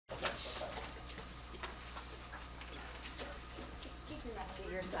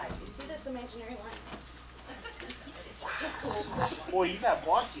side. You see this imaginary line? Boy, you got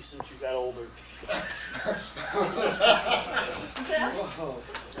bossy since you got older.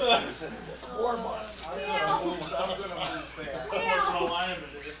 More boss. I'm gonna move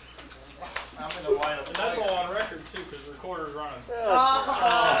fast. I'm in the lineup. And that's all on record too, because the recorder's running.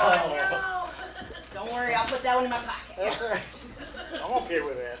 Oh, no. Don't worry, I'll put that one in my pocket. That's all right. I'm okay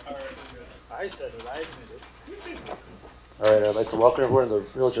with that. All right, we're good. I said it. I admit it. All right, I'd like to welcome everyone to the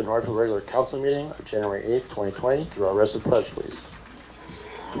Village of Northfield regular council meeting of January 8th, 2020. Through our rest of the pledge, please.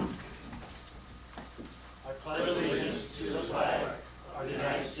 I pledge allegiance to the flag of the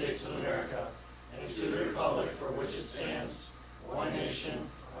United States of America and to the republic for which it stands, one nation,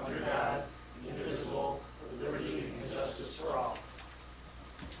 under God, indivisible, with liberty and justice for all.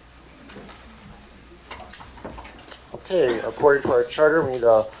 Okay, according to our charter, we need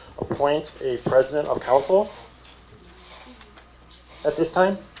to appoint a president of council at this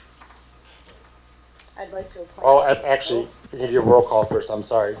time. I'd like to appoint. Oh, actually, we need to do a roll call first. I'm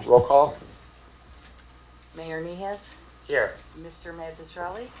sorry. Roll call. Mayor Niehaus, Here. Mr.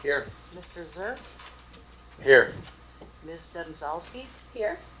 Magistrelli, Here. Mr. Zerk, Here. Ms. Dubzalski,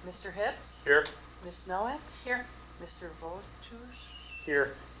 Here. Mr. Hips, Here. Ms. Nowak, Here. Mr. Votush,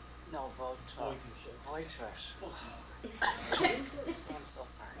 Here. no, Votush. I'm so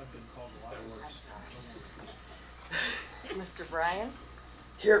sorry. I've been called a lot of I'm words. sorry. Mr. Bryan,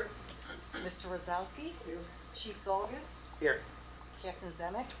 Here. Mr. Wazowski, Chief Zolgis, Here. Captain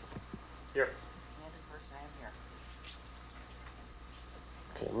Zemek, Here. and of course I am here.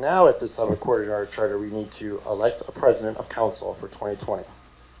 Okay, now at this time, according to our charter, we need to elect a president of council for 2020.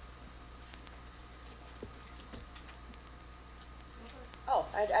 Oh,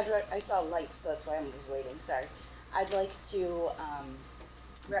 I saw lights, so that's why I was waiting. Sorry. I'd like to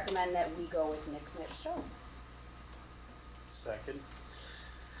recommend that we go with Nick Mitchell. Second.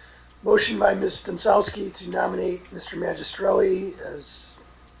 Motion by Ms. Dubzalski to nominate Mr. Magistrelli as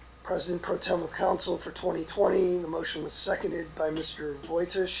President Pro Tem of Council for 2020. The motion was seconded by Mr.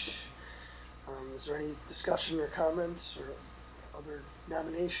 Voitush. Is there any discussion or comments or other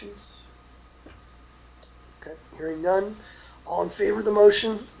nominations? Okay, hearing none. All in favor of the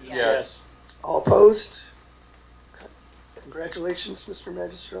motion? Yes. All opposed? Okay. Congratulations, Mr.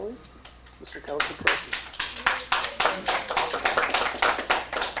 Magistrelli. Mr. Council President.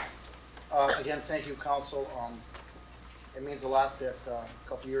 Again, thank you, Council. It means a lot that a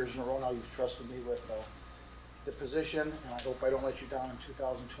couple years in a row now you've trusted me with the position, and I hope I don't let you down in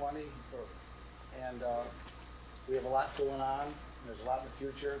 2020. And we have a lot going on. And there's a lot in the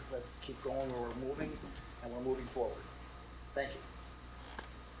future. Let's keep going where we're moving, and we're moving forward. Thank you.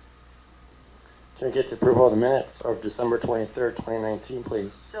 Can we get the approval of the minutes of December 23rd, 2019,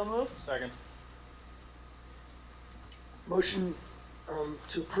 please? So moved. Second. Motion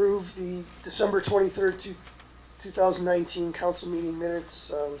to approve the December 23rd, 2019 council meeting minutes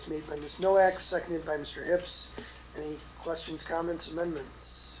was made by Ms. Nowak, seconded by Mr. Hips. Any questions, comments,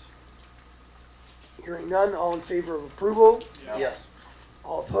 amendments? Hearing none, all in favor of approval? Yes.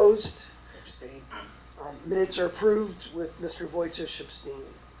 All opposed? Abstain. Minutes are approved with Mr. Voitush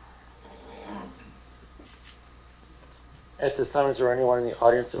abstaining. At this time, is there anyone in the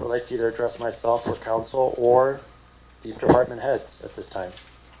audience that would like to either address myself or council or the department heads at this time?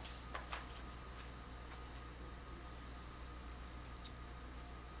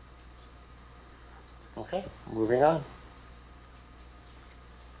 Okay, moving on.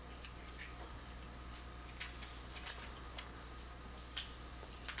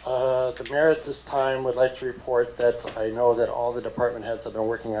 The mayor at this time would like to report that I know that all the department heads have been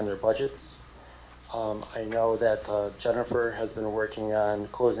working on their budgets. I know that Jennifer has been working on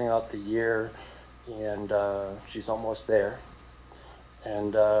closing out the year, and she's almost there.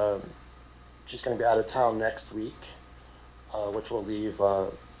 And she's going to be out of town next week, which will leave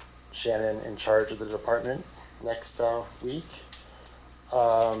Shannon in charge of the department next week.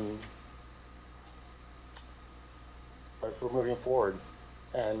 But we're moving forward.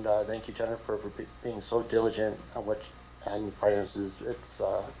 And thank you, Jennifer, for being so diligent on finances. It's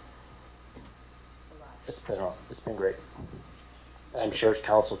been great. I'm sure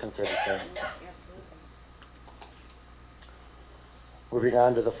council can say the same. Moving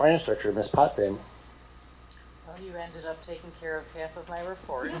on to the finance director, Ms. Potvin. Well, you ended up taking care of half of my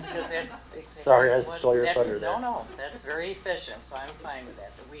report because that's exactly Sorry, I stole your thunder there. No, that's very efficient, so I'm fine with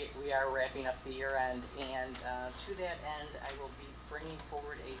that. But we are wrapping up the year end, and to that end, I will be bringing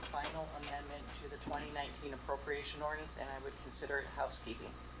forward a final amendment to the 2019 appropriation ordinance, and I would consider it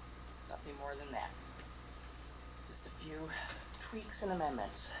housekeeping. Nothing more than that. Just a few tweaks and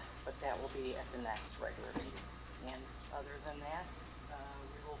amendments, but that will be at the next regular meeting. And other than that,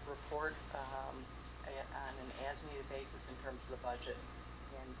 we will report on an as-needed basis in terms of the budget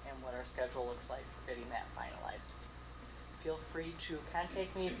and what our schedule looks like for getting that finalized. Feel free to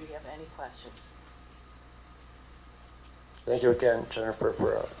contact me if you have any questions. Thank you again, Jennifer,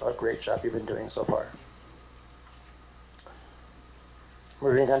 for a great job you've been doing so far.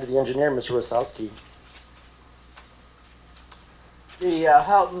 Moving on to the engineer, Mr. Wasowski. The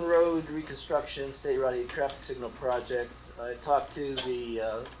Houghton Road reconstruction state route traffic signal project. I talked to the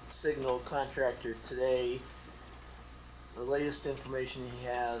signal contractor today. The latest information he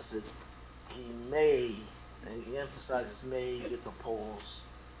has that he may, and he emphasizes may, get the poles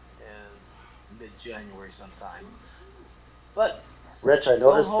in mid-January sometime. But Rich, I don't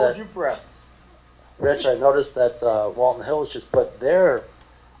noticed hold that. your breath. Rich, I noticed that Walton Hills just put their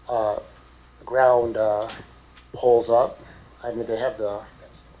ground poles up. I mean, they have the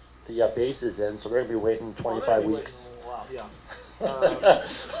bases in, so they're gonna be waiting 25 weeks. Wow, yeah.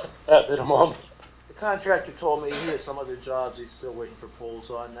 At minimum. The contractor told me he has some other jobs he's still waiting for poles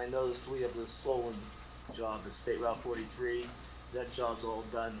on. And I noticed we have the Solon job at State Route 43. That job's all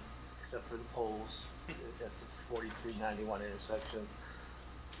done except for the poles at the 4391 intersection.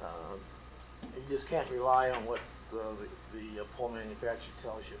 You just can't rely on what the pole manufacturer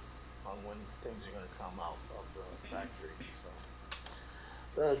tells you on when things are going to come out of the factory.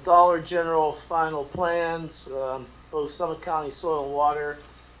 So, the Dollar General final plans. Both Summit County Soil and Water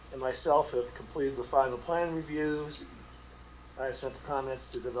and myself have completed the final plan reviews. I've sent the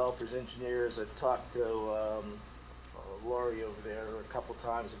comments to developers, engineers. I've talked to Lori over there a couple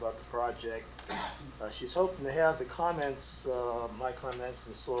times about the project. She's hoping to have the comments, my comments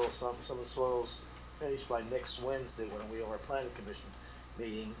and soil, some of the soils finished by next Wednesday when we have our planning commission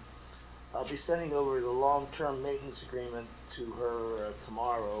meeting. I'll be sending over the long-term maintenance agreement to her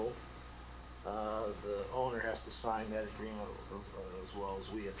tomorrow. The owner has to sign that agreement as well as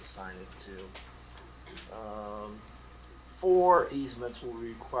we have to sign it too. 4 easements will be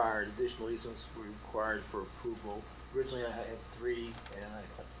required, additional easements will be required for approval. Originally I had 3, and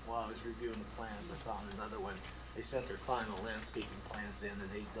while I was reviewing the plans, I found another one. They sent their final landscaping plans in, and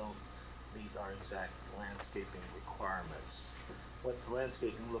they don't meet our exact landscaping requirements. But the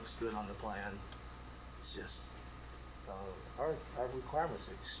landscaping looks good on the plan. It's just our requirements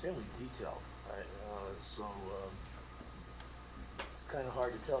are extremely detailed, right? It's kind of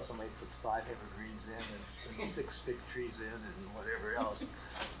hard to tell somebody put 5 evergreens in and 6 fig trees in and whatever else.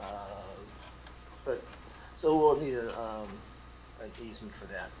 So we'll need an easement for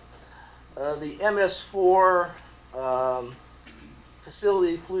that. The MS4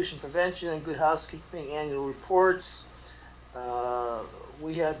 Facility Pollution Prevention and Good Housekeeping Annual Reports.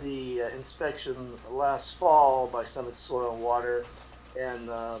 We had the inspection last fall by Summit Soil and Water, and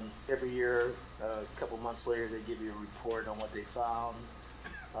every year, a couple months later, they give you a report on what they found.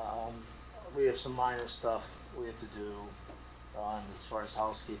 We have some minor stuff we have to do on as far as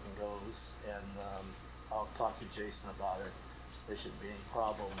housekeeping goes, and I'll talk to Jason about it. There shouldn't be any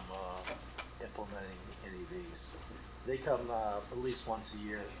problem implementing any of these. They come at least once a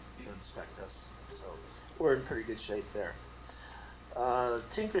year to inspect us, so we're in pretty good shape there.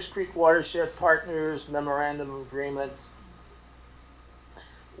 Tinkers Creek Watershed Partners Memorandum of Agreement.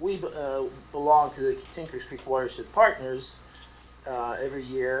 We belong to the Tinkers Creek Watershed Partners. Every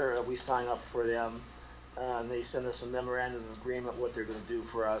year we sign up for them, and they send us a memorandum of agreement what they're going to do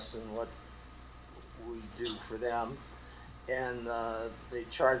for us and what we do for them, and they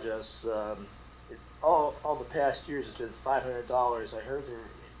charge us. All the past years has been $500. I heard they're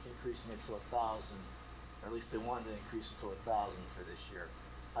increasing it to $1,000. Or at least they wanted to increase it to $1,000 for this year.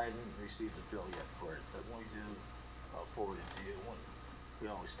 I haven't received a bill yet for it, but when we do, I'll forward it to you. We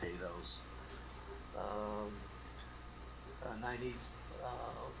always pay those. And I need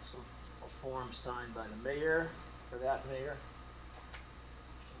a form signed by the mayor, for that mayor.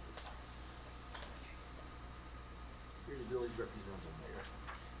 Here's the village representative,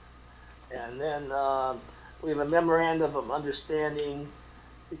 mayor. And then we have a memorandum of understanding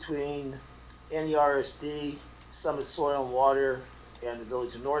between NERSD, Summit Soil and Water, and the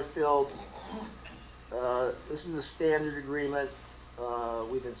Village of Northfield. This is a standard agreement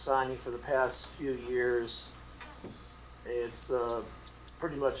we've been signing for the past few years. It's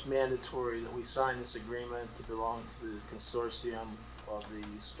pretty much mandatory that we sign this agreement to belong to the consortium of the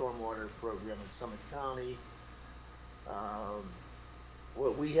stormwater program in Summit County.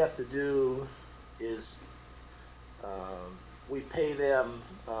 What we have to do is we pay them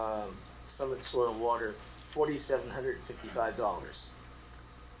Summit Soil and Water $4,755,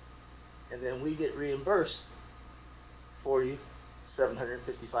 and then we get reimbursed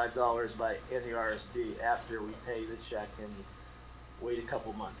 $4,755 by NERSD after we pay the check and wait a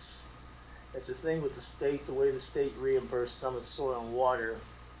couple months. It's a thing with the state, the way the state reimbursed Summit Soil and Water.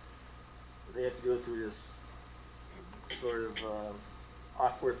 They have to go through this sort of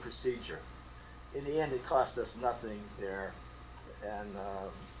awkward procedure. In the end, it cost us nothing there, and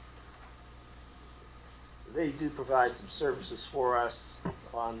they do provide some services for us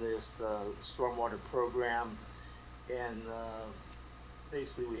on this stormwater program, and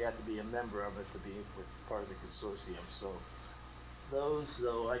basically we have to be a member of it to be part of the consortium. So those,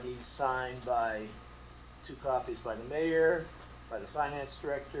 though, I need signed by 2 copies by the mayor, by the finance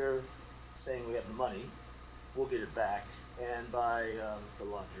director, saying we have the money, we'll get it back, and by the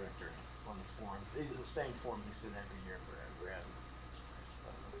law director on the form. These are the same form we send every year for Brad.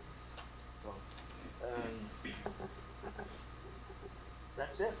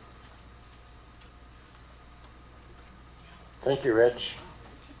 That's it. Thank you, Rich.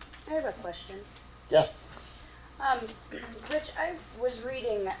 I have a question. Yes. Rich, I was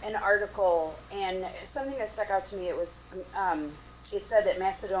reading an article, and something that stuck out to me. It was, it said that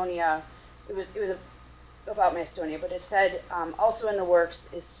Macedonia. It was about Macedonia, but it said also in the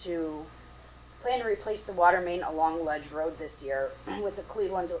works is to plan to replace the water main along Ledge Road this year, with the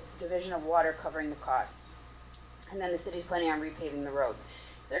Cleveland Division of Water covering the costs, and then the city's planning on repaving the road.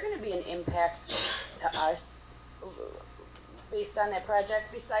 Is there going to be an impact to us based on that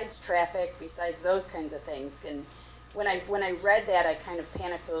project, besides traffic, besides those kinds of things? And when I read that, I kind of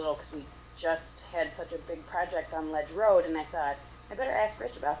panicked a little because we just had such a big project on Ledge Road, and I thought, I better ask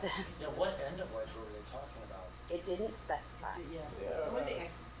Rich about this. Yeah, what end of Ledge were they talking about? It didn't specify. Yeah, the only thing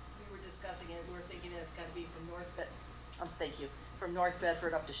we were discussing it, we were thinking that it's gotta be from thank you, from North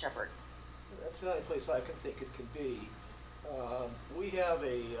Bedford up to Shepherd. That's the only place I can think it could be. We have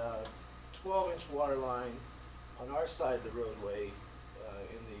a 12-inch water line on our side of the roadway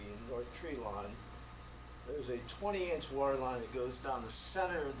in the north tree lawn. There's a 20-inch water line that goes down the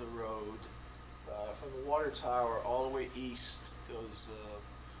center of the road from the water tower all the way east. Goes,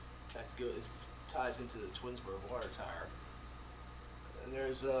 it ties into the Twinsboro water tower. And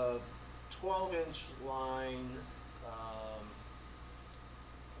there's a 12-inch line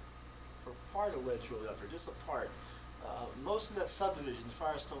for part of Ledge Road up there, just a part. Most of that subdivision, the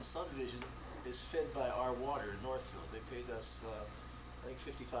Firestone subdivision, is fed by our water in Northfield. They paid us, I think,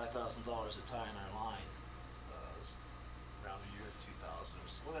 $55,000 to tie in our line around the year 2000.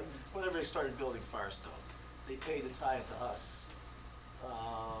 Whenever they started building Firestone, they paid to tie it to us.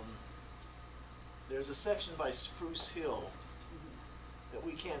 There's a section by Spruce Hill that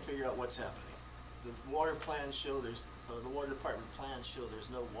we can't figure out what's happening. The water plans show the water department plans show there's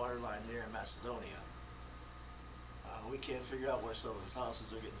no water line there in Macedonia. We can't figure out where some of his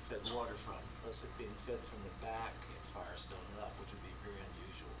houses are getting fed water from, unless they're being fed from the back at Firestone and up, which would be very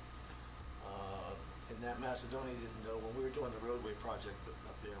unusual. And that Macedonia didn't know, when we were doing the roadway project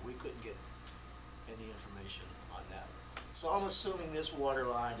up there, we couldn't get any information on that. So I'm assuming this water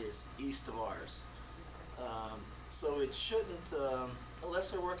line is east of ours. So it shouldn't,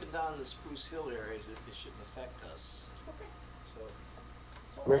 unless they're working down in the Spruce Hill areas, it shouldn't affect us. So.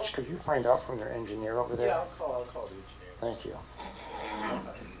 Rich, could you find out from their engineer over there? Yeah, I'll call the engineer. Thank you.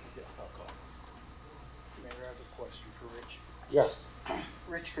 Yeah, I'll call. Mayor, I have a question for Rich. Yes.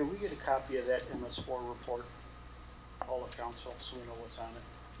 Rich, could we get a copy of that MS4 report, all of council, so we know what's on it?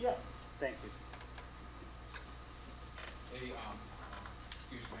 Yeah. Thank you. Hey,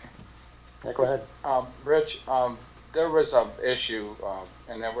 excuse me. Yeah, go ahead. Rich, there was an issue,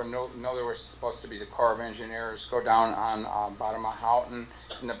 and there were supposed to be the Corps of Engineers go down on bottom of Houghton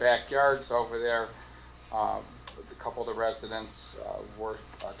in the backyards over there. A couple of the residents were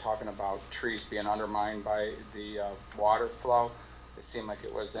talking about trees being undermined by the water flow. It seemed like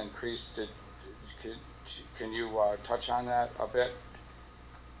it was increased. Can you touch on that a bit?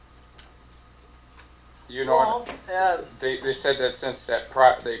 You know, they said that since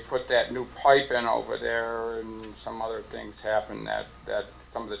they put that new pipe in over there and some other things happened, that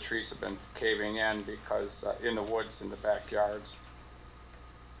some of the trees have been caving in because in the woods in the backyards.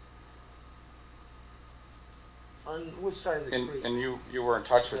 On which side of the creek? And you were in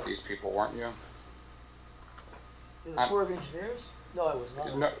touch with these people, weren't you? In the Corps of Engineers? No, I was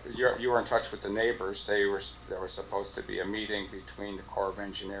not. No, you were in touch with the neighbors. There was supposed to be a meeting between the Corps of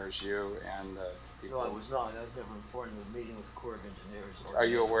Engineers, you, and the people. No, I was not. I was never informed of a meeting with the Corps of Engineers. Are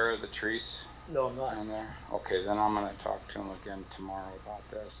you aware of the trees No, I'm not. down there? Okay, then I'm going to talk to them again tomorrow about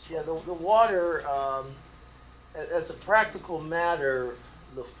this. Yeah, the water, as a practical matter,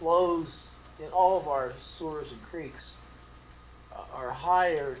 the flows in all of our sewers and creeks are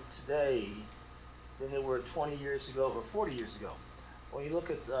higher today than they were 20 years ago or 40 years ago. When you look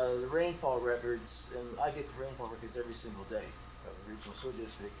at the rainfall records, and I get the rainfall records every single day, regional sewer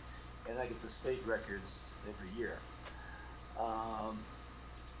district, and I get the state records every year.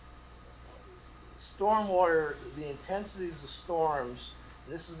 Stormwater, the intensities of storms,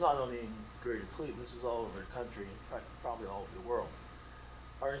 and this is not only in Greater Cleveland, this is all over the country, in fact, probably all over the world,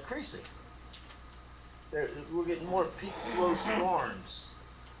 are increasing. We're getting more peak flow storms.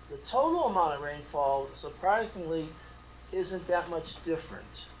 The total amount of rainfall, surprisingly, isn't that much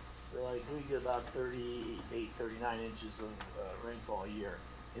different. Like, we get about 38, 39 inches of rainfall a year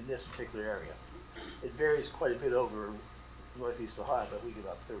in this particular area. It varies quite a bit over northeast Ohio, but we get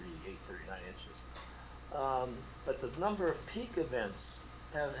about 38, 39 inches. But the number of peak events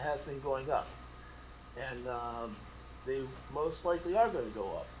has been going up. And they most likely are going to go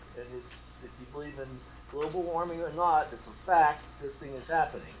up. And it's, if you believe in global warming or not, it's a fact, this thing is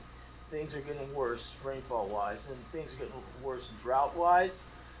happening. Things are getting worse rainfall-wise, and things are getting worse drought-wise.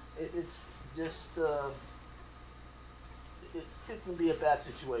 It's just, it can be a bad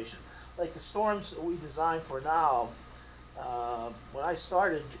situation. Like the storms we design for now, when I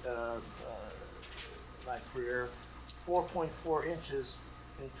started my career, 4.4 inches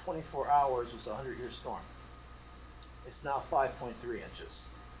in 24 hours was a 100-year storm. It's now 5.3 inches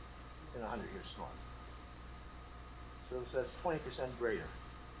in a 100-year storm. So that's 20% greater.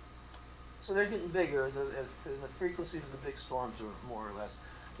 So they're getting bigger. The frequencies of the big storms are more or less.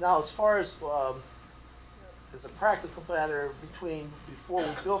 Now, as far as a practical matter, before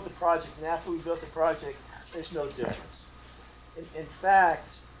we built the project and after we built the project, there's no difference. In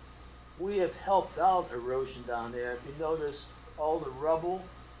fact, we have helped out erosion down there. If you notice, all the rubble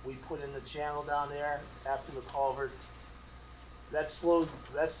we put in the channel down there after the culvert, that slows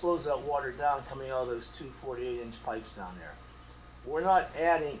that water down coming out of those two 48-inch pipes down there. We're not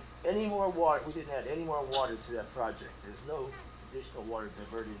adding any more water. We didn't add any more water to that project. There's no additional water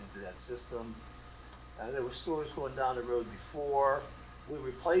diverted into that system. There were sewers going down the road before. We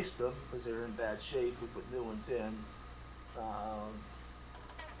replaced them because they were in bad shape. We put new ones in.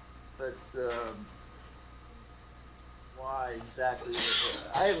 Why exactly?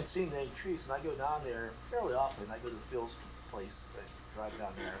 I haven't seen any trees, and I go down there fairly often. I go to Phil's place, I drive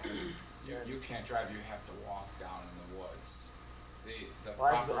down there. You can't drive, you have to walk down in the woods. The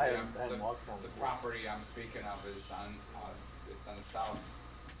Well, property I'm speaking of is on, it's on the south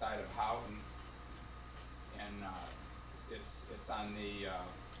side of Houghton, and it's on the,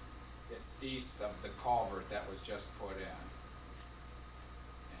 it's east of the culvert that was just put in.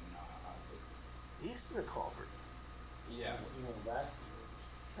 And, East of the culvert? Yeah. West?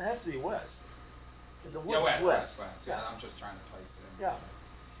 It has to be west. The Yeah, woods is west. Yeah. Yeah, I'm just trying to place it in. Yeah.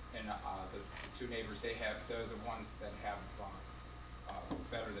 And the two neighbors, they're the ones that have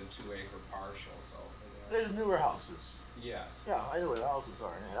better than 2 acre partials over there. They're the newer houses. Yes. Yeah, I know where the houses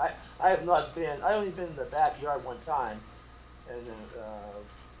are. And I have not been, I only been in the backyard one time, and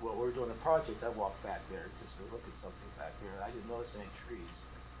when we were doing a project, I walked back there just to look at something back there, and I didn't notice any trees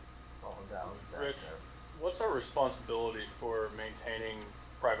falling down back Rich, there. what's our responsibility for maintaining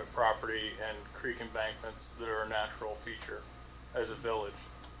private property and creek embankments that are a natural feature as a village?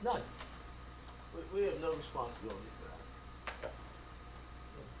 None. We have no responsibility for that.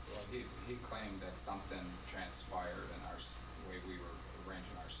 Well, he claimed that something transpired in the way we were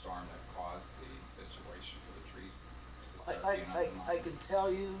arranging our storm that caused the situation for the trees to start being undermined. I can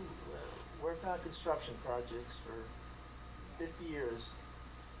tell you, working on construction projects for 50 years,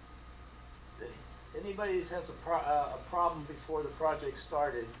 anybody that has a problem before the project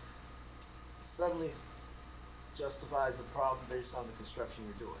started suddenly justifies the problem based on the construction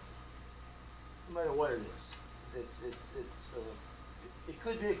you're doing. No matter what it is. It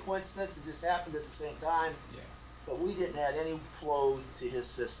could be a coincidence, it just happened at the same time. Yeah. But we didn't add any flow to his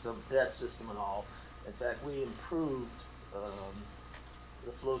system, to that system at all. In fact, we improved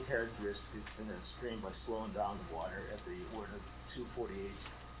the flow characteristics in that stream by slowing down the water where the two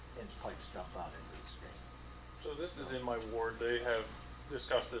 48-inch pipes dump out into the stream. So this is in my ward. They have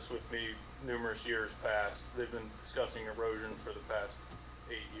discussed this with me numerous years past. They've been discussing erosion for the past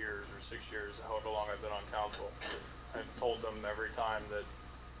 8 years or 6 years, however long I've been on council. I've told them every time that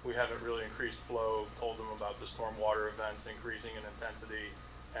we haven't really increased flow, told them about the stormwater events increasing in intensity,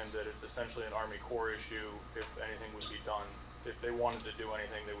 and that it's essentially an Army Corps issue if anything would be done. If they wanted to do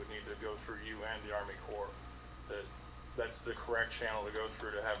anything, they would need to go through you and the Army Corps. That's the correct channel to go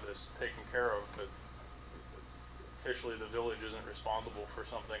through to have this taken care of, but officially the village isn't responsible for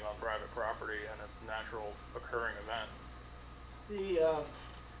something on private property, and it's a natural occurring event.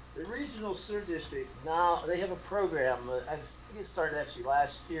 The regional sewer district now, they have a program, I think it started actually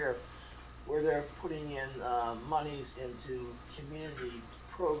last year, where they're putting in monies into community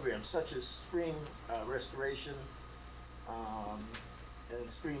programs such as stream restoration, and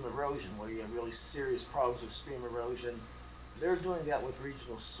stream erosion, where you have really serious problems with stream erosion. They're doing that with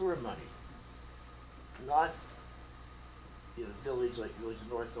regional sewer money, not village like Village of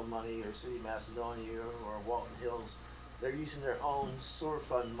Northfield money or City of Macedonia or Walton Hills. They're using their own sewer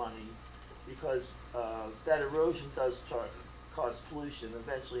fund money because that erosion does cause pollution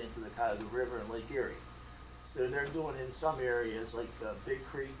eventually into the Cuyahoga River and Lake Erie. So they're doing in some areas like Big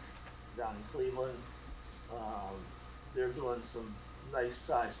Creek down in Cleveland. They're doing some nice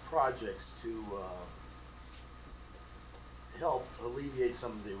sized projects to help alleviate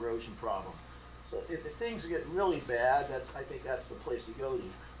some of the erosion problem. So if things get really bad, I think that's the place to go to.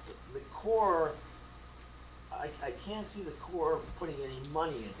 The Corps, I can't see the Corps putting any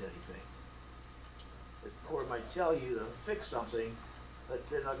money into anything. The Corps might tell you to fix something, but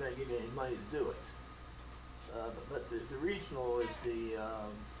they're not going to give you any money to do it. But the regional is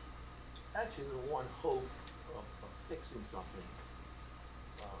actually the one hope of fixing something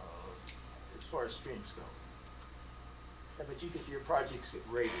as far as streams go. Yeah, but your projects get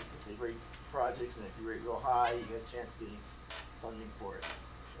rated. If they rate projects, and if you rate real high, you get a chance of getting funding for it.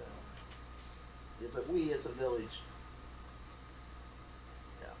 Yeah, but we as a village,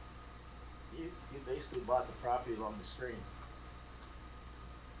 yeah, you basically bought the property along the stream.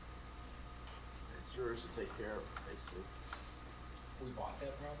 It's yours to take care of, basically. We bought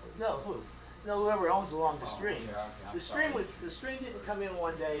that property? No, whoever owns along the stream. Okay, okay, The stream didn't come in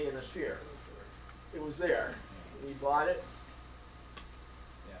one day and appear. It was there. We bought it.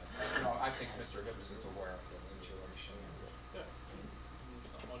 Yeah, no, I think Mr. Hibbs is aware of that situation. Yeah.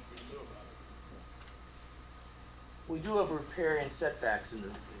 There's not much we can do about it. We do have riparian setbacks in the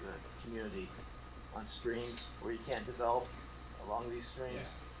community on streams where you can't develop along these streams.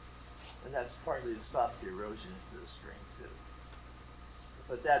 Yeah. And that's partly to stop the erosion into the stream too.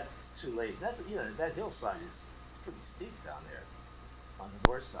 But that's too late. That hillside is pretty steep down there on the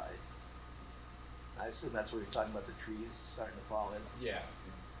north side. I assume that's where you're talking about the trees starting to fall in. Yeah.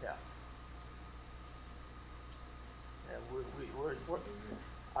 Yeah. Yeah,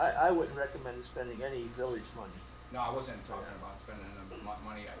 I wouldn't recommend spending any village money. No, I wasn't talking about spending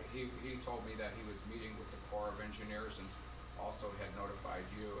money. He told me that he was meeting with the Corps of Engineers and also had notified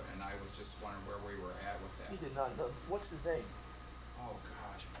you, and I was just wondering where we were at with that. He did not know. What's his name? Oh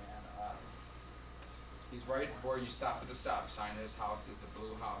gosh, man. He's right where you stop at the stop sign. His house is the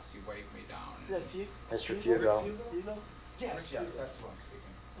blue house. He waved me down. Mr. Fugo. Yes, that's who I'm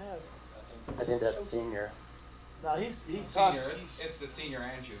speaking. Yeah. I think that's senior. No, he's Senior, it's the senior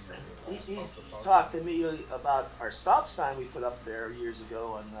and junior. He's talked to me about our stop sign we put up there years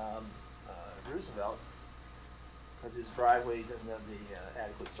ago on Roosevelt, because his driveway doesn't have the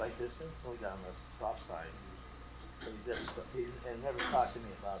adequate sight distance, so we got him a stop sign. But he's never talked to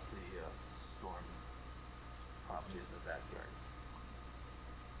me about the storm properties in the backyard.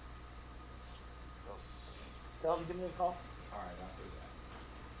 So, tell him to give me a call. All right, I'll do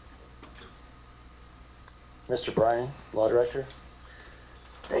that. Mr. Bryan, Law Director.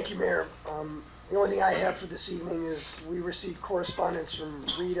 Thank you, Mayor. The only thing I have for this evening is we received correspondence from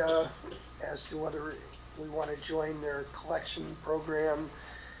Rita as to whether we want to join their collection program.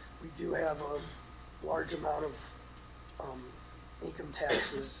 We do have a large amount of income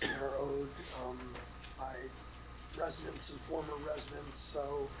taxes that are owed by residents and former residents.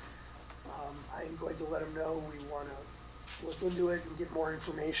 So I'm going to let them know we want to look into it and get more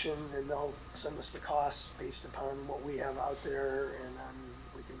information, and they'll send us the costs based upon what we have out there, and then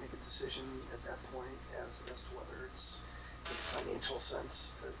we can make a decision at that point as to whether it makes financial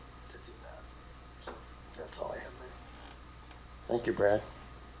sense to do that. So that's all I have there. Thank you, Brad.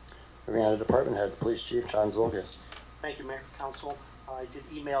 Moving on to department heads, Police Chief John Zolgis. Thank you, Mayor, Council. I did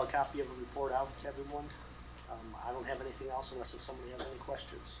email a copy of the report out to everyone. I don't have anything else unless if somebody has any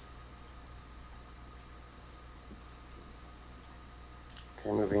questions.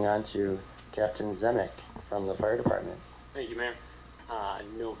 Okay, moving on to Captain Zemek from the Fire Department. Thank you, Mayor.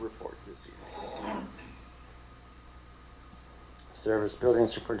 No report this evening. Service Building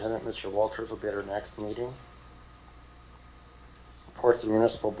Superintendent Mr. Walters will be at our next meeting. Reports of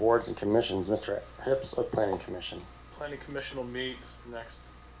municipal boards and commissions, Mr. Hips of Planning Commission. Planning Commission will meet next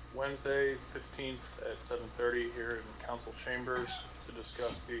Wednesday, 15th at 7:30 here in council chambers to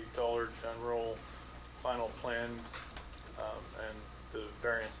discuss the Dollar General final plans and the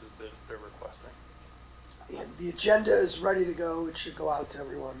variances that they're requesting. And the agenda is ready to go. It should go out to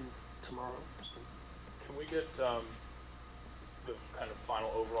everyone tomorrow. Can we get the kind of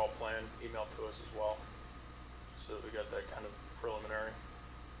final overall plan emailed to us as well, so that we got that kind of preliminary,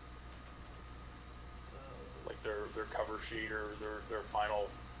 like their cover sheet or their final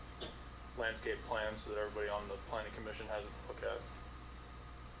landscape plan, so that everybody on the planning commission has it to look at?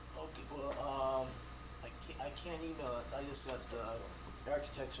 Okay, well, I can't email it, I just got the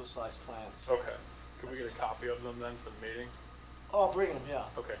architectural size plans. Okay. Could we get a copy of them then for the meeting? Oh, I'll bring them, yeah,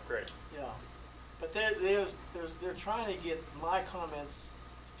 Okay, great. yeah. But they're trying to get my comments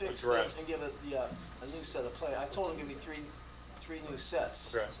fixed Addressed. and give it, yeah, a new set of play. I told them to give me three new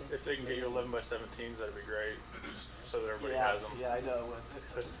sets. Right. If they can get you 11 by 17s, that'd be great, just so that everybody Yeah, has them. yeah, I know.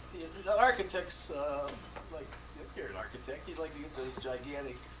 The architects, like, you're an architect, you'd like to get those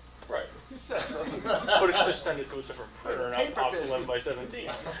gigantic Right. sets of them. But it's just send it to a different printer and Paper I'll pops bin. 11 by 17.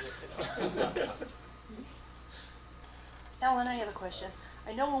 Ellen, I have a question.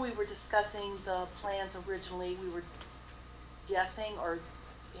 I know when we were discussing the plans originally, we were guessing or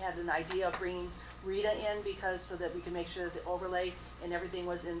had an idea of bringing Rita in because so that we could make sure that the overlay and everything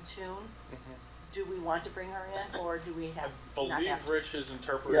was in tune. Do we want to bring her in or do we have? I not believe have to? Rich has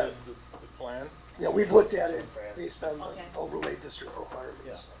interpreted the plan. Yeah, we've looked at it based on Okay. the overlay district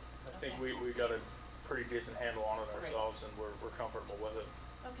requirements. I think we got a pretty decent handle on it ourselves and we're comfortable with it.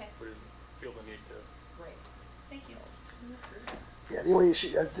 Okay, We didn't feel the need to. great. Thank you. Yeah, the only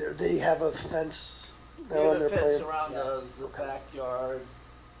issue, they have a fence We now on have a their fence plan. around the backyard,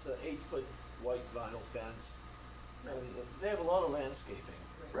 it's an 8-foot white vinyl fence. And they have a lot of landscaping.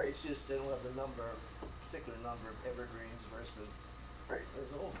 Right. It's just they don't have the particular number of evergreens versus, Right.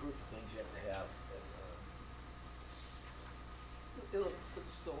 there's a whole group of things you have to have. And, it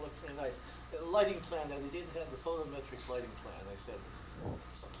still looks pretty nice. The lighting plan, they didn't have the photometric lighting plan. I said,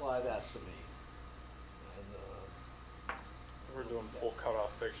 supply that to me. And, We're doing full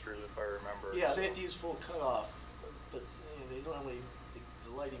cutoff fixtures if I remember. yeah, so- they have to use full cutoff, but they normally,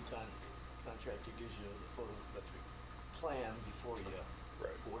 the lighting contractor gives you the photometric plan before you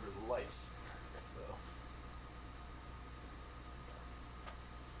order the lights. So,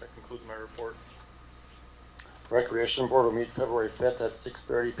 That concludes my report. Recreation Board will meet February 5th at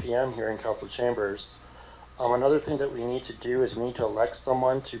 6:30 p.m. here in Council Chambers. Another thing that we need to do is we need to elect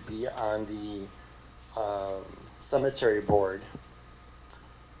someone to be on the cemetery board.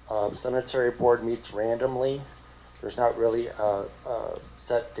 Cemetery board meets randomly. There's not really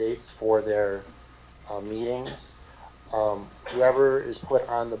set dates for their meetings. Whoever is put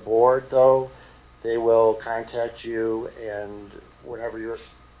on the board, though, they will contact you, and whenever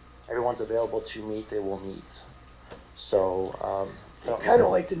everyone's available to meet, they will meet. So They kind of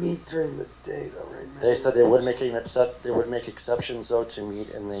like to meet during the day though, right? they said they would make exceptions though to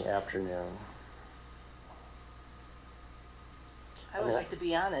meet in the afternoon. I would like to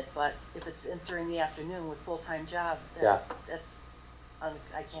be on it, but if it's during the afternoon with full-time job, Yeah. that's,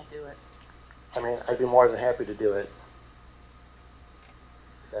 I can't do it. I mean, I'd be more than happy to do it.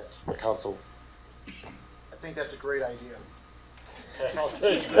 That's what council. I think that's a great idea. I'll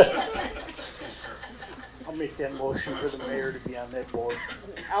take that. I'll make that motion for the mayor to be on that board.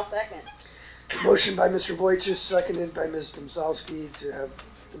 I'll second. Motion by Mr. Wojciech, seconded by Ms. Domzowski to have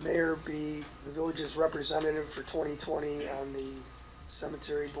the mayor be the village's representative for 2020 on the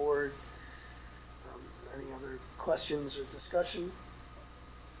cemetery board. Any other questions or discussion?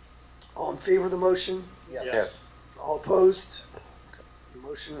 All in favor of the motion? Yes. All opposed? The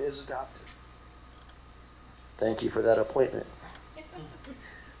motion is adopted. Thank you for that appointment.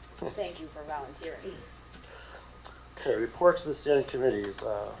 Thank you for volunteering. Okay, report to the standing committees.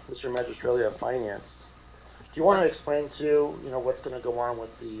 Mr. Magistrelli of Finance. Do you want to explain to what's going to go on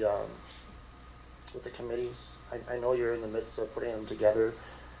with the committees? I know you're in the midst of putting them together.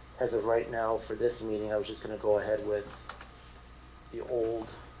 As of right now, for this meeting, I was just going to go ahead with the old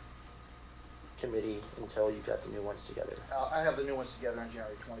committee until you got the new ones together. I have the new ones together on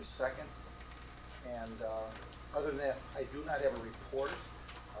January 22nd. And other than that, I do not have a report.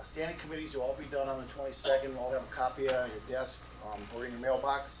 Standing committees will all be done on the 22nd. We'll all have a copy on your desk or in your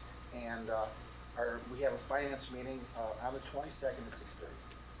mailbox. And we have a finance meeting on the 22nd at 6:30.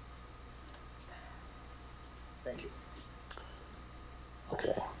 Thank you.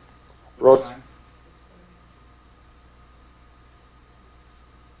 Okay. Roads. Time?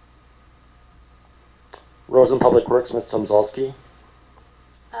 Roads and Public Works, Ms. Tomzalski.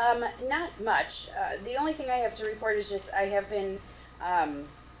 Not much. The only thing I have to report is just I have been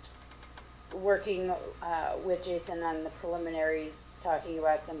working with Jason on the preliminaries, talking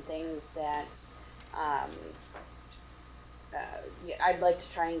about some things that I'd like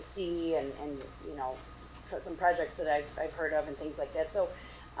to try and see, and some projects that I've heard of and things like that. So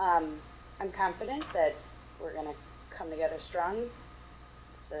I'm confident that we're gonna come together strong,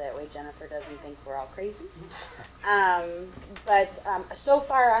 so that way Jennifer doesn't think we're all crazy. But so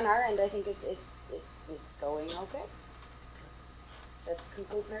far on our end, I think it's going okay. That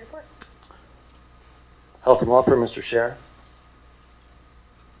concludes my report. Health and Welfare, Mr. Scher.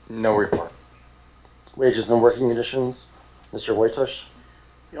 No report. Wages and working conditions, Mr. Wojtusz.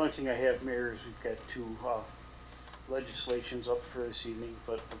 The only thing I have, Mayor, is we've got two legislations up for this evening,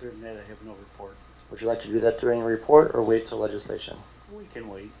 but other than that, I have no report. Would you like to do that during a report or wait till legislation? We can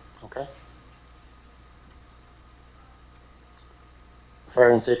wait. Okay.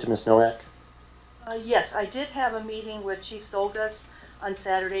 Fire and Safety, Ms. Nowak. Yes, I did have a meeting with Chief Zolgas on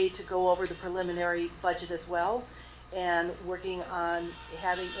Saturday to go over the preliminary budget as well, and working on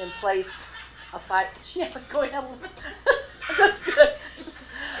having in place a yeah, go ahead. That's good.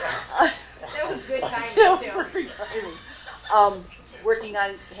 That was good timing, Yeah, too. perfect timing. Working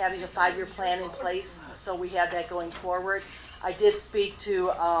on having a 5-year plan in place, so we have that going forward. I did speak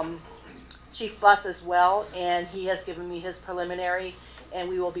to Chief Buss as well, and he has given me his preliminary, and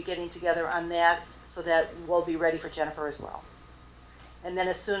we will be getting together on that so that we'll be ready for Jennifer as well. And then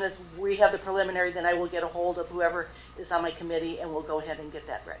as soon as we have the preliminary, then I will get a hold of whoever is on my committee, and we'll go ahead and get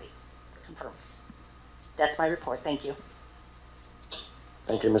that ready, confirmed. That's my report. Thank you.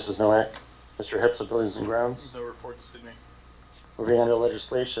 Thank you, Mrs. Nowak. Mr. Hips of Buildings and Grounds. No reports to me. Moving on to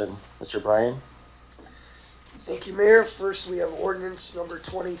legislation, Mr. Bryan. Thank you, Mayor. First, we have ordinance number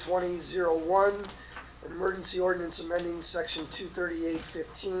 2020-01, an emergency ordinance amending section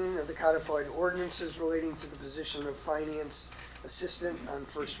 238-15 of the codified ordinances relating to the position of finance assistant on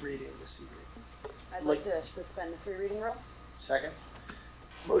first reading this evening. I'd like to suspend the 3 reading rule. Second?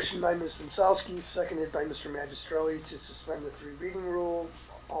 Motion by Ms. Domsowski, seconded by Mr. Magistrelli to suspend the 3 reading rule.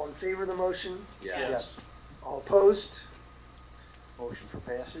 All in favor of the motion? Yes. All opposed? Motion for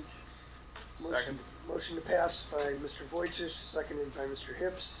passage? Second. Motion to pass by Mr. Wojciech, seconded by Mr.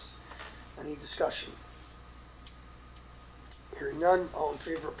 Hips. Any discussion? Hearing none, all in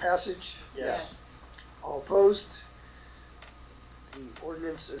favor of passage? Yes. All opposed? The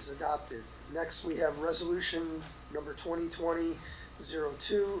ordinance is adopted. Next, we have resolution number 2020-02,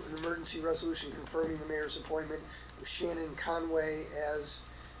 an emergency resolution confirming the mayor's appointment of Shannon Conway as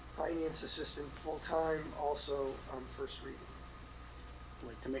finance assistant full-time, also on first reading. I'd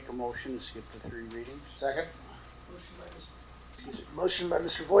like to make a motion to skip the 3 readings. Second? Motion by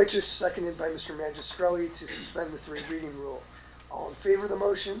Mr. Wojciech, seconded by Mr. Magistrelli to suspend the 3 reading rule. All in favor of the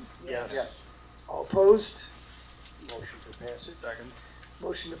motion? Yes. All opposed? Motion for passage? Second.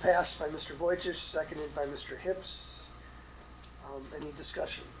 Motion to pass by Mr. Wojciech, seconded by Mr. Hips. Any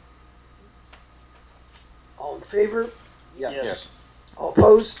discussion? All in favor? Yes. All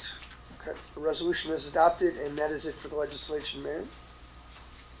opposed? Okay, the resolution is adopted, and that is it for the legislation, Mayor.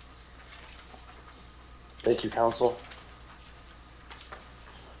 Thank you, Council.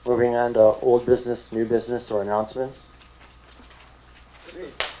 Moving on to old business, new business, or announcements.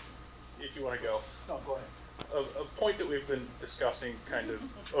 If you want to go. No, go ahead. A point that we've been discussing kind of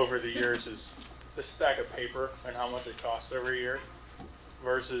over the years is the stack of paper and how much it costs every year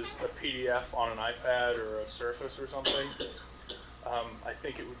versus a PDF on an iPad or a Surface or something. I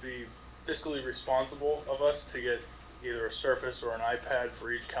think it would be fiscally responsible of us to get either a Surface or an iPad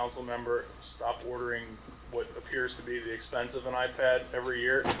for each council member, stop ordering what appears to be the expense of an iPad every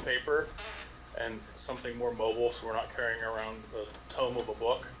year in paper, and something more mobile so we're not carrying around a tome of a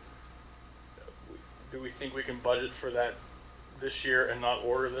book. Do we think we can budget for that this year and not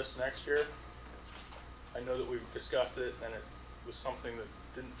order this next year? I know that we've discussed it and it was something that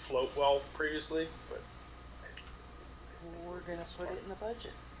didn't float well previously, but We're gonna put it in the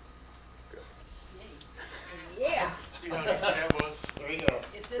budget. Yeah, See how easy that was? There you go.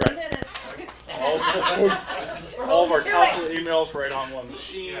 it's in the minutes. all of our To it. council emails right on one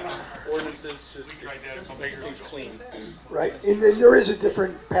machine, ordinances, just We tried that it some makes years things ago. clean. Right, and then there is a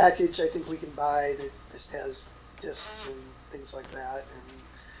different package I think we can buy that just has discs and things like that, and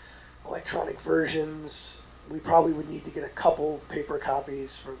electronic versions. We probably would need to get a couple paper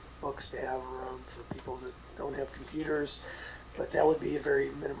copies for books to have around for people that don't have computers, but that would be a very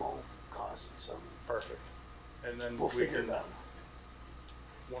minimal cost, so Perfect. And then we'll we figure can, it out.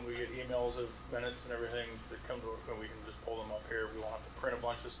 when we get emails of minutes and everything that come to, when we can just pull them up here, we won't have to print a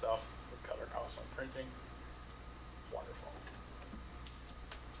bunch of stuff, we'll cut our costs on printing. Wonderful.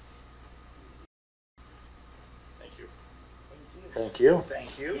 Thank you. Thank you.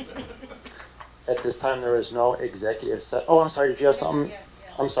 Thank you. At this time, there is no executive set. Oh, I'm sorry, did you have something?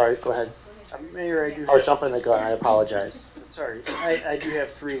 I'm sorry, go ahead. Mayor, I do I was have, jumping the gun, I apologize. sorry, I do have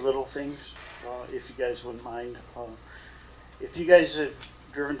 3 little things, if you guys wouldn't mind. If you guys have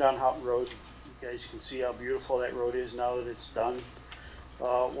driven down Houghton Road, you guys can see how beautiful that road is now that it's done.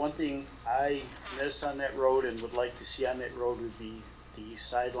 One thing I miss on that road and would like to see on that road would be the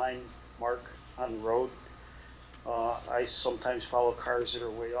sideline mark on the road. I sometimes follow cars that are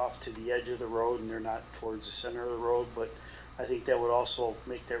way off to the edge of the road and they're not towards the center of the road, but I think that would also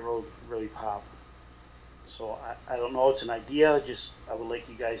make that road really pop. So I don't know, it's an idea, just, I would like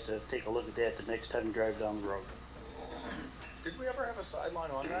you guys to take a look at that the next time you drive down the road. Did we ever have a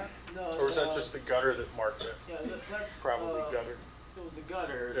sideline on that? No, Or was that just the gutter that marked it? Yeah, that's. Probably gutter. It was the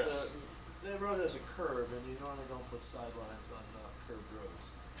gutter. Yeah. The road has a curb, and you normally don't put sidelines on curved roads.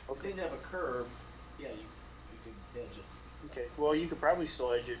 If it didn't have a curb, yeah, you could edge it. Okay, well, you could probably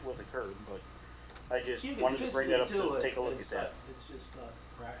still edge it with a curb, but I just You can wanted to bring that up physically do to it, take a look at it's that. not- It's just not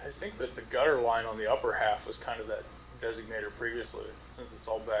I practice. think that the gutter line on the upper half was kind of that designator previously, since it's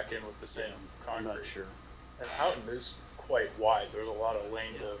all back in with the same I'm concrete. not sure. And Houghton is quite wide. There's a lot of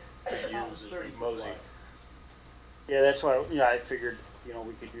lane to Houghton's use 30 as foot mosey. wide. Yeah, that's why, I figured,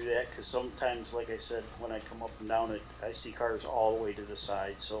 we could do that, cause sometimes, like I said, when I come up and down it, I see cars all the way to the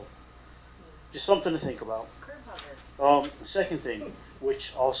side, so. Just something to think about. Curb huggers. Second thing,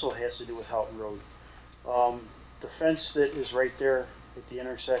 which also has to do with Houghton Road. The fence that is right there at the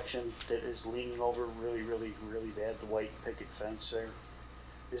intersection that is leaning over really, really, really bad, the white picket fence there.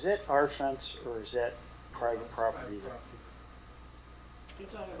 Is that our fence or is that private property? You're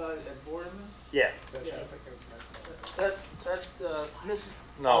talking about it at Boardman? Yeah, Yeah. That's, Miss.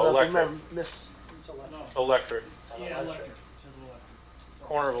 No, I don't know if you electric. remember, Miss, It's electric. Electric. Yeah, electric. It's an electric. It's all-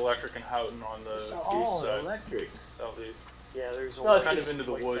 Corner of Electric and Houghton on the east oh, side, electric. southeast. yeah, there's a No, it's Kind white of into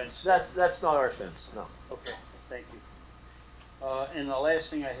the white woods. fence. That's not our fence, no. Okay, thank you. And the last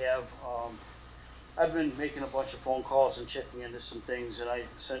thing I have, I've been making a bunch of phone calls and checking into some things, and I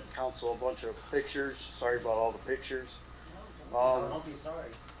sent council a bunch of pictures. Sorry about all the pictures. Don't be sorry.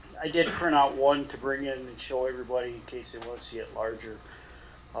 I did print out one to bring in and show everybody in case they want to see it larger.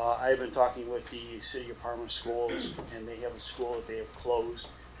 I've been talking with the City of Parma schools, and they have a school that they have closed.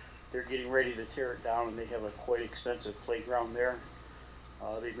 They're getting ready to tear it down, and they have a quite extensive playground there.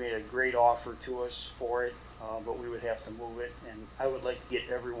 They've made a great offer to us for it, but we would have to move it, and I would like to get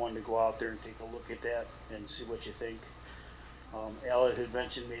everyone to go out there and take a look at that and see what you think. Alan had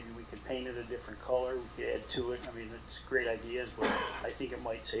mentioned maybe we could paint it a different color, we could add to it. I mean, it's great ideas, but I think it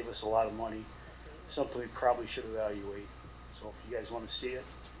might save us a lot of money. Something we probably should evaluate. So if you guys want to see it.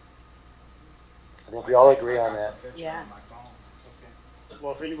 I think we all agree on that. Yeah.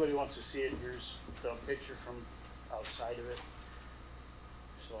 Well, if anybody wants to see it, here's the picture from outside of it.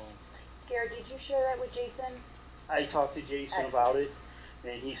 So Garrett, did you share that with Jason? I talked to Jason Excellent. about it,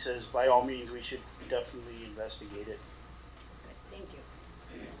 and he says by all means we should definitely investigate it. Thank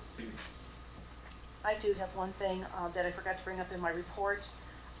you. I do have one thing that I forgot to bring up in my report.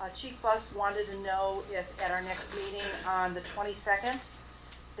 Chief Buss wanted to know if at our next meeting on the 22nd,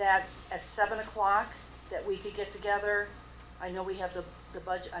 that at 7 o'clock, that we could get together. I know we have the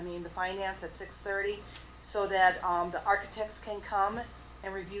budget, the finance at 6:30, so that the architects can come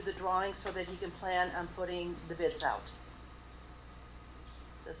and review the drawings so that he can plan on putting the bids out.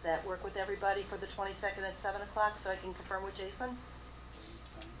 Does that work with everybody for the 22nd at 7 o'clock, so I can confirm with Jason?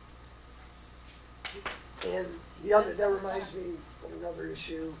 And the other, that reminds me of another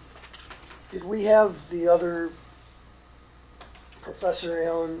issue. Did we have the other Professor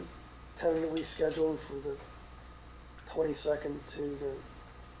Allen tentatively scheduled for the 22nd to the,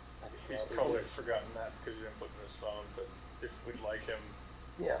 He's probably forgotten that because he didn't put it in his phone, but if we'd like him,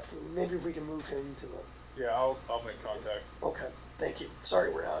 yeah, maybe if we can move him to a, yeah, I'll make contact. okay, thank you.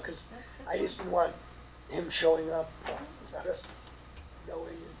 Sorry we're out, because I just didn't want him showing up, just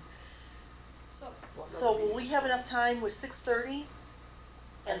knowing. So will we have enough time with 6:30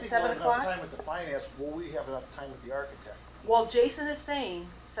 I and think 7 we'll have enough o'clock? time with the finance, will we have enough time with the architect? Well, Jason is saying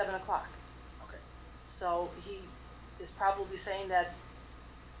 7 o'clock. Okay. So he is probably saying that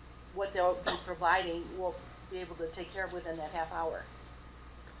what they'll be providing, we'll be able to take care of within that half hour.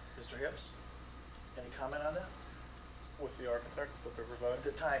 Mr. Hips, any comment on that? With the architect, what they're providing,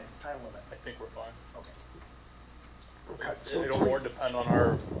 The time limit? I think we're fine. Okay. Okay, so It'll can we- more depend on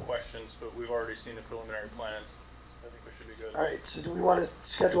our questions, but we've already seen the preliminary plans. I think we should be good. All right, so do we want to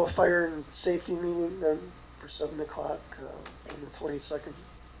schedule a fire and safety meeting then for 7 o'clock on the 22nd?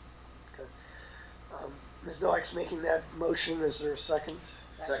 Okay. Ms. Noak's making that motion. Is there a second?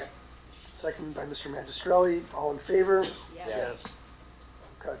 Second. Second by Mr. Magistrelli. All in favor? Yes.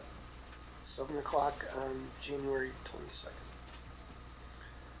 Okay. 7 o'clock on January 22nd.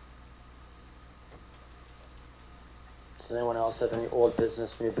 Does anyone else have any old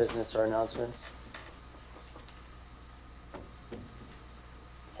business, new business, or announcements?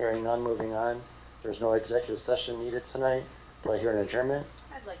 Hearing none, moving on. There's no executive session needed tonight. Do I hear an adjournment?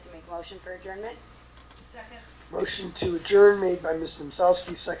 I'd like to make a motion for adjournment. Second. Motion to adjourn made by Ms.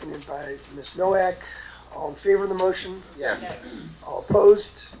 Nimzowski, seconded by Ms. Noack. All in favor of the motion? Yes. All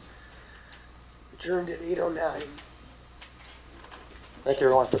opposed? Adjourned at 8:09. Thank you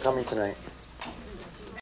everyone for coming tonight.